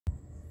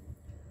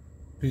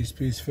Peace,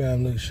 peace,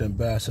 family. It's your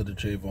Ambassador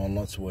Javon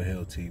Lutz with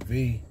Hill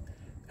TV,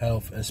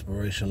 Health,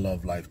 Inspiration,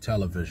 Love, Life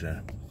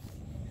Television.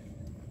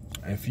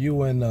 If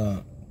you in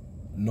the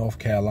North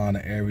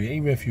Carolina area,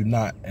 even if you're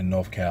not in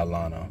North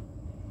Carolina,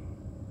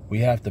 we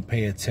have to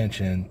pay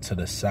attention to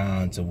the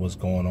signs of what's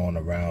going on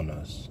around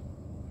us.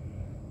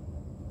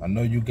 I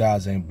know you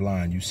guys ain't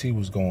blind. You see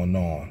what's going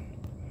on.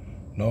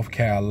 North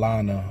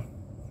Carolina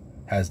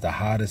has the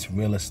hottest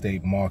real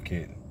estate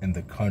market in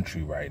the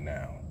country right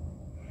now.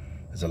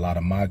 There's a lot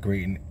of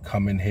migrating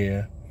coming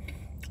here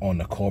on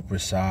the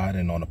corporate side,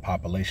 and on the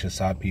population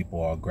side, people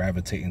are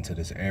gravitating to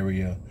this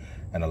area,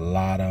 and a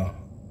lot of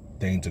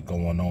things are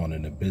going on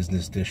in the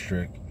business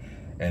district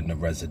and the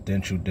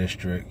residential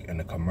district and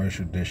the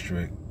commercial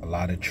district. A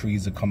lot of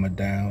trees are coming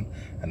down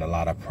and a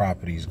lot of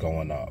properties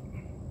going up.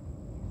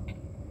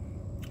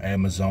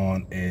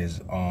 Amazon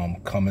is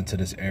coming to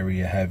this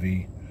area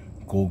heavy.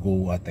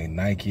 Google, I think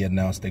Nike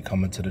announced they're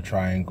coming to the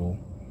Triangle.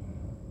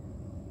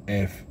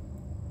 If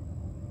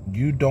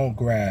you don't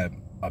grab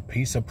a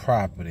piece of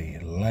property,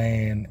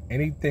 land,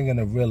 anything in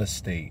the real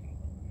estate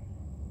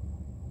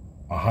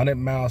 100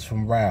 miles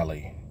from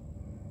Raleigh,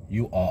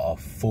 you are a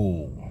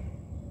fool.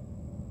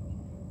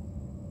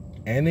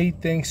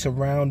 Anything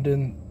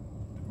surrounding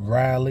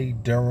Raleigh,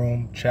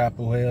 Durham,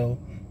 Chapel Hill,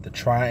 the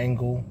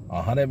Triangle,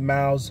 100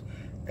 miles,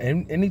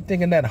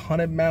 anything in that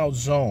 100-mile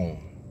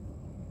zone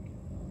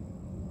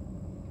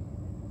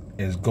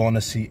is going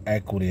to see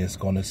equity, it's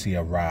going to see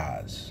a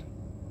rise.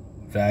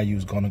 Value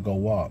is going to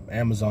go up.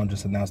 Amazon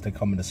just announced they're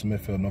coming to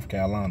Smithfield, North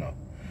Carolina.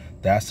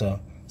 That's a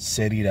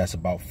city that's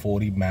about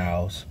 40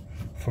 miles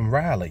from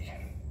Raleigh.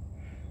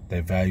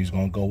 Their value is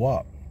going to go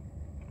up.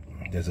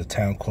 There's a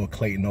town called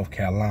Clayton, North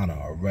Carolina,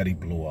 already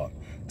blew up.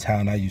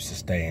 Town I used to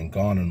stay in,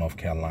 Garner, North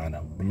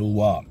Carolina, blew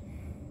up.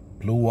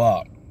 Blew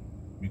up.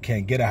 You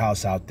can't get a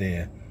house out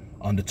there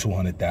under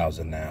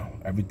 $200,000 now.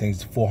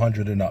 Everything's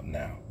 $400 and up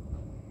now.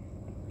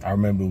 I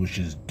remember it was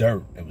just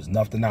dirt. There was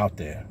nothing out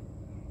there.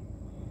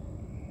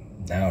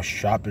 Now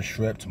shopping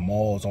strips,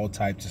 malls, all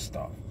types of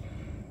stuff.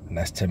 And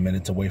that's 10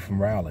 minutes away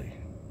from Raleigh.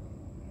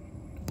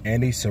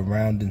 Any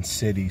surrounding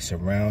city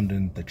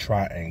surrounding the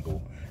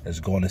Triangle is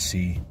going to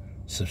see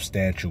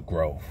substantial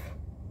growth.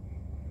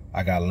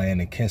 I got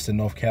land in Kinston,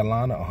 North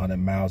Carolina, 100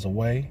 miles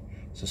away.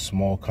 It's a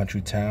small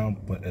country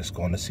town, but it's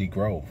going to see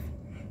growth.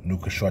 New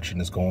construction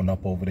is going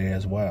up over there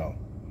as well.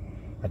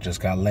 I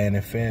just got land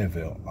in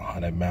Fayetteville,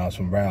 100 miles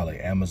from Raleigh.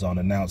 Amazon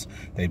announced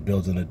they're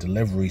building a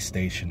delivery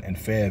station in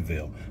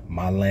Fayetteville.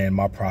 My land,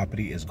 my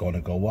property is going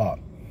to go up.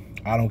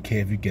 I don't care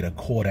if you get a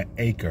 1/4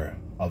 acre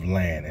of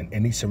land in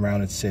any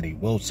surrounding city,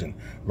 Wilson,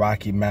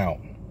 Rocky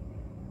Mountain.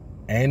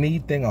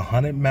 Anything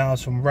 100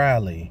 miles from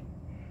Raleigh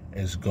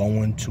is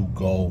going to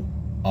go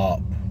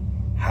up.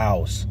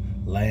 House,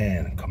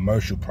 land,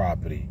 commercial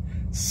property,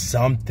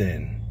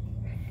 something.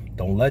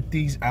 Don't let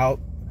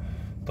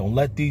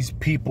these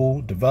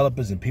people,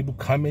 developers and people,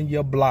 come in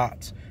your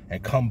blocks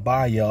and come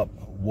buy up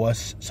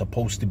what's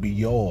supposed to be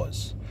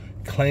yours.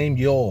 Claim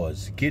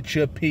yours. Get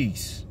your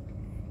piece.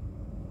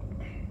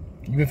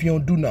 Even if you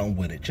don't do nothing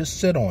with it, just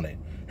sit on it.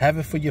 Have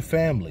it for your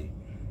family.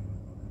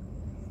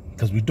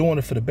 Because we're doing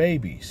it for the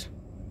babies.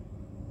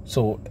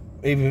 So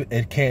even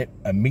it can't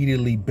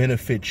immediately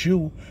benefit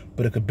you,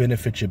 but it could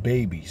benefit your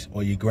babies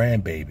or your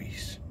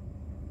grandbabies.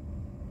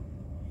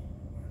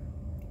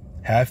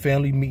 Have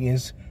family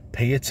meetings.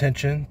 Pay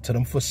attention to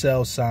them for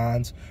sale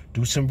signs.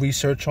 Do some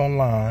research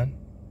online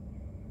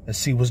and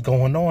see what's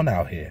going on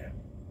out here.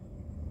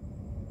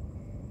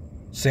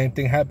 Same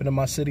thing happened in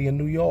my city in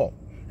New York,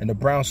 and the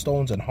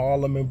brownstones in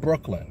Harlem and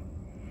Brooklyn.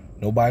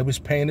 Nobody was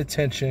paying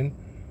attention.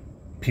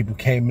 People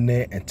came in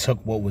there and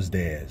took what was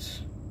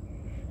theirs.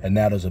 And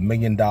now there's $1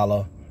 million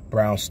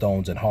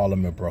brownstones in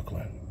Harlem and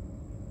Brooklyn.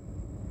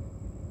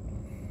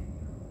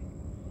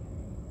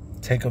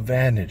 Take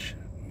advantage.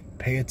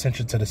 Pay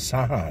attention to the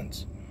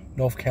signs.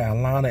 North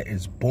Carolina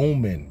is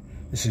booming.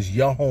 This is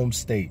your home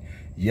state,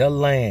 your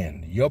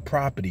land, your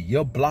property,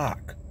 your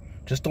block.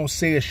 Just don't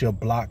say it's your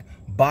block.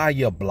 Buy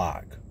your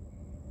block.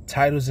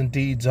 Titles and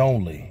deeds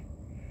only.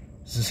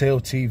 This is Hill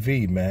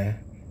TV,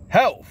 man.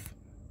 Health,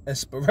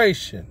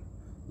 inspiration,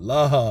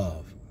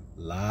 love,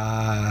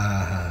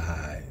 life.